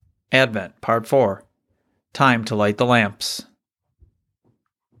Advent, Part 4. Time to light the lamps.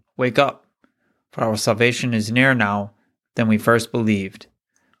 Wake up, for our salvation is nearer now than we first believed.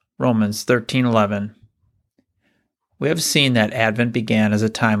 Romans 13:11. We have seen that Advent began as a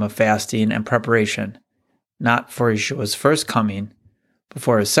time of fasting and preparation, not for Yeshua's first coming, but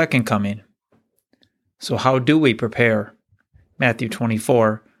for his second coming. So how do we prepare? Matthew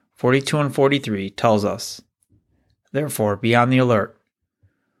 24:42 and 43 tells us, "Therefore be on the alert,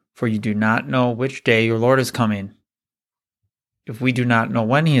 for you do not know which day your Lord is coming. If we do not know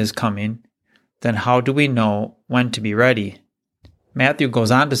when he is coming, then how do we know when to be ready?" Matthew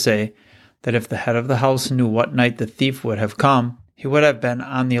goes on to say that if the head of the house knew what night the thief would have come, he would have been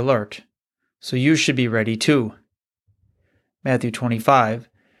on the alert. So you should be ready too. Matthew 25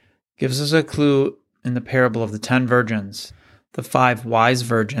 gives us a clue in the parable of the 10 virgins. The 5 wise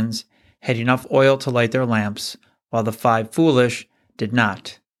virgins had enough oil to light their lamps, while the 5 foolish did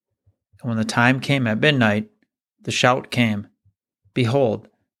not. And when the time came at midnight, the shout came, "Behold,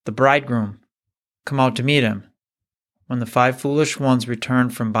 the bridegroom! Come out to meet him." When the 5 foolish ones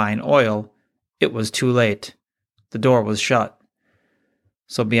returned from buying oil, it was too late. The door was shut.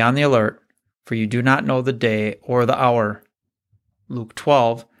 So be on the alert, for you do not know the day or the hour. Luke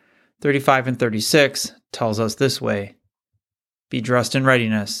 12:35 and 36 tells us this way, "Be dressed in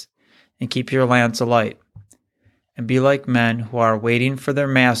readiness, and keep your lamps alight. And be like men who are waiting for their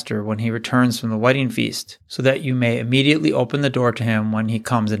master when he returns from the wedding feast, so that you may immediately open the door to him when he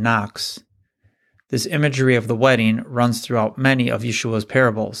comes and knocks." This imagery of the wedding runs throughout many of Yeshua's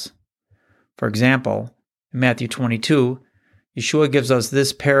parables. For example, in Matthew 22, Yeshua gives us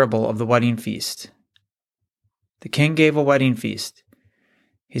this parable of the wedding feast. The king gave a wedding feast.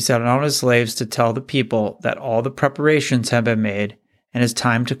 He sent out his slaves to tell the people that all the preparations had been made and it is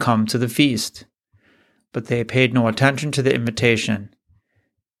time to come to the feast. But they paid no attention to the invitation.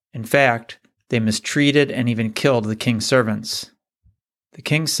 In fact, they mistreated and even killed the king's servants. The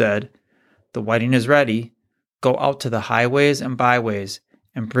king said, "The wedding is ready. Go out to the highways and byways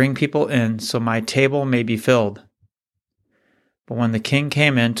and bring people in so my table may be filled." But when the king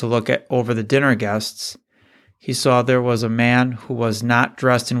came in to look over the dinner guests, he saw there was a man who was not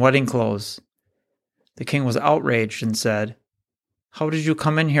dressed in wedding clothes. The king was outraged and said, "How did you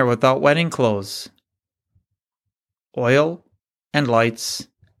come in here without wedding clothes?" Oil and lights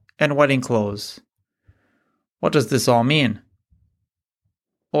and wedding clothes. What does this all mean?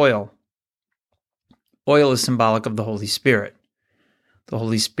 Oil. Oil is symbolic of the Holy Spirit. The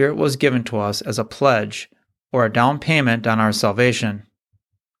Holy Spirit was given to us as a pledge or a down payment on our salvation.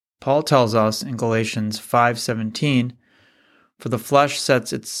 Paul tells us in Galatians 5:17, "For the flesh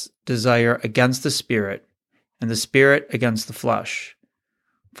sets its desire against the Spirit, and the Spirit against the flesh.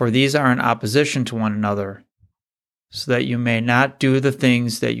 For these are in opposition to one another, so that you may not do the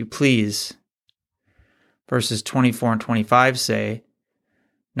things that you please." Verses 24 and 25 say,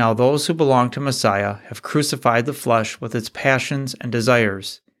 "Now those who belong to Messiah have crucified the flesh with its passions and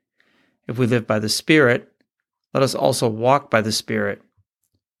desires. If we live by the Spirit, let us also walk by the Spirit."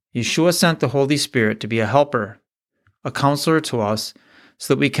 Yeshua sent the Holy Spirit to be a helper, a counselor to us,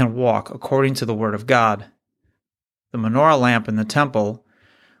 so that we can walk according to the Word of God. The menorah lamp in the temple,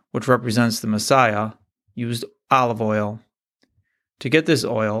 which represents the Messiah, used olive oil. To get this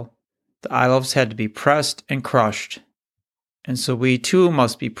oil, the olives had to be pressed and crushed. And so we too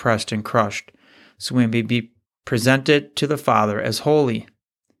must be pressed and crushed, so we may be presented to the Father as holy.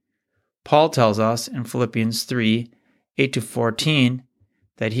 Paul tells us in Philippians 3:8-14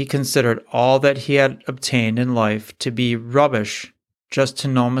 that he considered all that he had obtained in life to be rubbish just to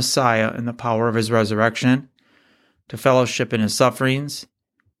know Messiah in the power of his resurrection, to fellowship in his sufferings,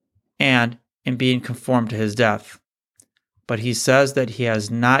 and in being conformed to his death. But he says that he has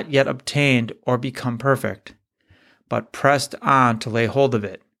not yet obtained or become perfect, but pressed on to lay hold of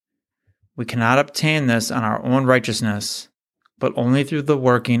it. We cannot obtain this on our own righteousness, but only through the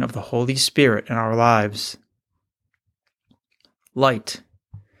working of the Holy Spirit in our lives. Light.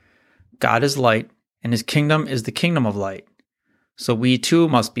 God is light, and his kingdom is the kingdom of light. So we too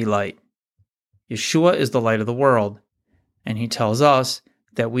must be light. Yeshua is the light of the world, and he tells us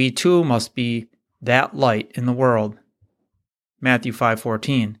that we too must be that light in the world. Matthew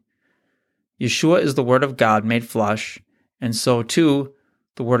 5:14. Yeshua is the Word of God made flesh, and so too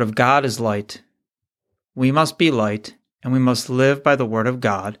the Word of God is light. We must be light, and we must live by the Word of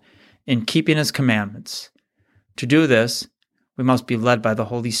God in keeping his commandments. To do this, we must be led by the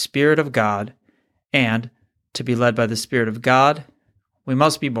Holy Spirit of God, and to be led by the Spirit of God, we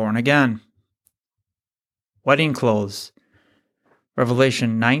must be born again. Wedding clothes.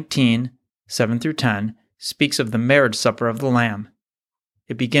 Revelation 19:7-10 speaks of the marriage supper of the Lamb.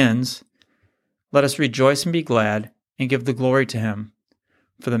 It begins, "Let us rejoice and be glad, and give the glory to him.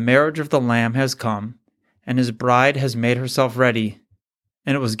 For the marriage of the Lamb has come, and his bride has made herself ready.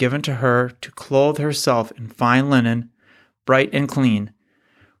 And it was given to her to clothe herself in fine linen, bright and clean.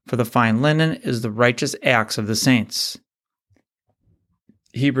 For the fine linen is the righteous acts of the saints."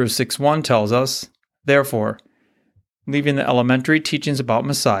 Hebrews 6:1 tells us, "Therefore, leaving the elementary teachings about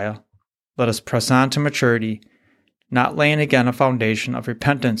Messiah, let us press on to maturity, not laying again a foundation of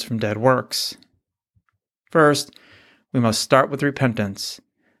repentance from dead works." First, we must start with repentance.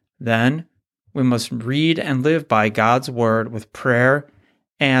 Then, we must read and live by God's Word with prayer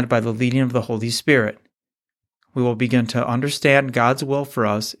and by the leading of the Holy Spirit. We will begin to understand God's will for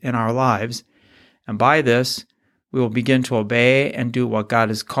us in our lives, and by this, we will begin to obey and do what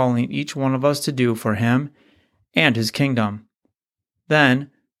God is calling each one of us to do for Him and His kingdom. Then,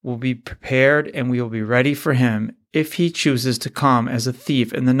 we'll be prepared and we will be ready for Him if He chooses to come as a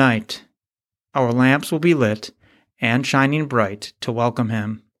thief in the night. Our lamps will be lit and shining bright to welcome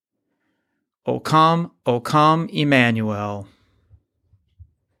Him. O come, Emmanuel.